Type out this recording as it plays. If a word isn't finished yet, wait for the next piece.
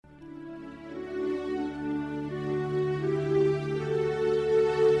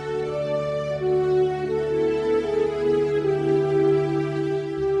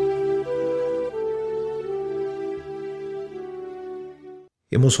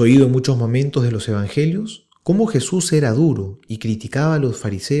Hemos oído en muchos momentos de los evangelios cómo Jesús era duro y criticaba a los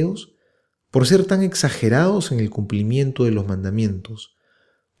fariseos por ser tan exagerados en el cumplimiento de los mandamientos,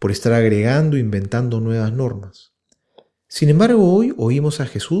 por estar agregando e inventando nuevas normas. Sin embargo, hoy oímos a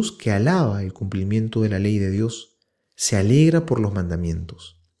Jesús que alaba el cumplimiento de la ley de Dios, se alegra por los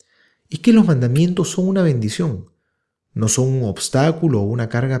mandamientos. Es que los mandamientos son una bendición, no son un obstáculo o una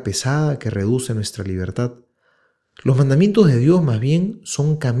carga pesada que reduce nuestra libertad. Los mandamientos de Dios más bien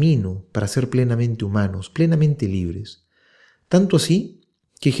son camino para ser plenamente humanos, plenamente libres. Tanto así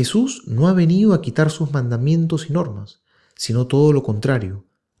que Jesús no ha venido a quitar sus mandamientos y normas, sino todo lo contrario,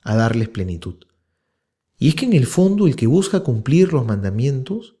 a darles plenitud. Y es que en el fondo el que busca cumplir los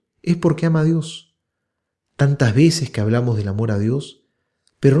mandamientos es porque ama a Dios. Tantas veces que hablamos del amor a Dios,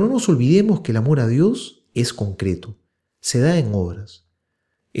 pero no nos olvidemos que el amor a Dios es concreto, se da en obras.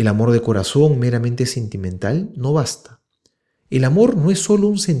 El amor de corazón meramente sentimental no basta. El amor no es solo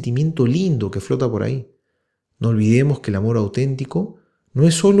un sentimiento lindo que flota por ahí. No olvidemos que el amor auténtico no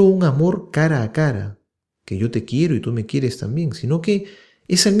es solo un amor cara a cara, que yo te quiero y tú me quieres también, sino que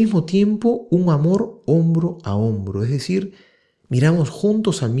es al mismo tiempo un amor hombro a hombro, es decir, miramos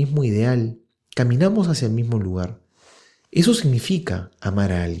juntos al mismo ideal, caminamos hacia el mismo lugar. Eso significa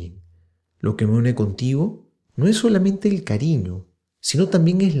amar a alguien. Lo que me une contigo no es solamente el cariño, sino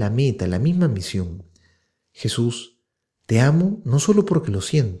también es la meta, la misma misión. Jesús, te amo no solo porque lo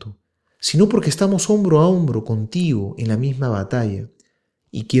siento, sino porque estamos hombro a hombro contigo en la misma batalla,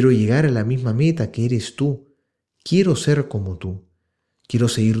 y quiero llegar a la misma meta que eres tú. Quiero ser como tú. Quiero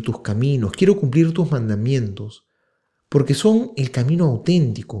seguir tus caminos, quiero cumplir tus mandamientos, porque son el camino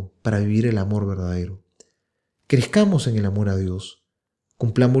auténtico para vivir el amor verdadero. Crezcamos en el amor a Dios,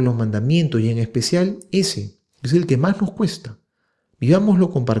 cumplamos los mandamientos y en especial ese, que es el que más nos cuesta. Vivámoslo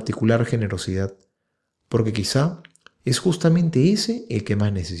con particular generosidad, porque quizá es justamente ese el que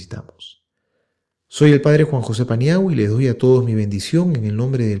más necesitamos. Soy el Padre Juan José Paniagua y les doy a todos mi bendición en el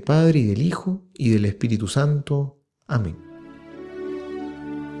nombre del Padre y del Hijo y del Espíritu Santo. Amén.